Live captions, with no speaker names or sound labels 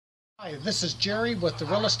Hi, this is Jerry with the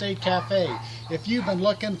Real Estate Cafe. If you've been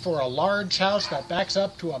looking for a large house that backs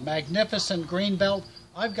up to a magnificent greenbelt,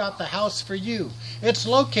 I've got the house for you. It's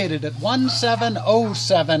located at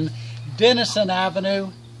 1707 Dennison Avenue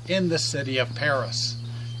in the city of Perris.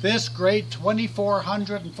 This great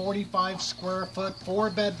 2,445 square foot,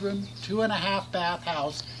 4-bedroom, 2.5 bath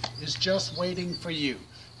house is just waiting for you.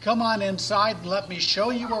 Come on inside and let me show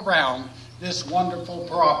you around this wonderful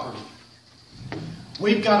property.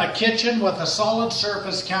 We've got a kitchen with a solid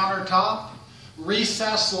surface countertop,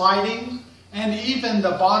 recessed lighting, and even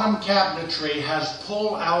the bottom cabinetry has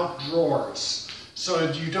pull-out drawers,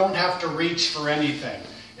 so you don't have to reach for anything.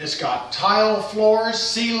 It's got tile floors,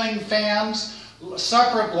 ceiling fans,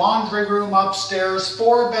 separate laundry room upstairs,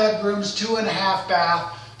 4 bedrooms, 2.5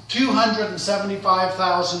 bath,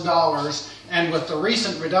 $275,000, and with the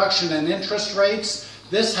recent reduction in interest rates,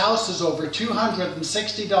 this house is over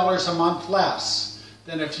 $260 a month less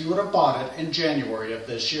than if you would have bought it in January of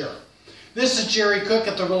this year. This is Jerry Cook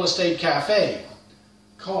at the Real Estate Cafe.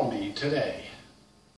 Call me today.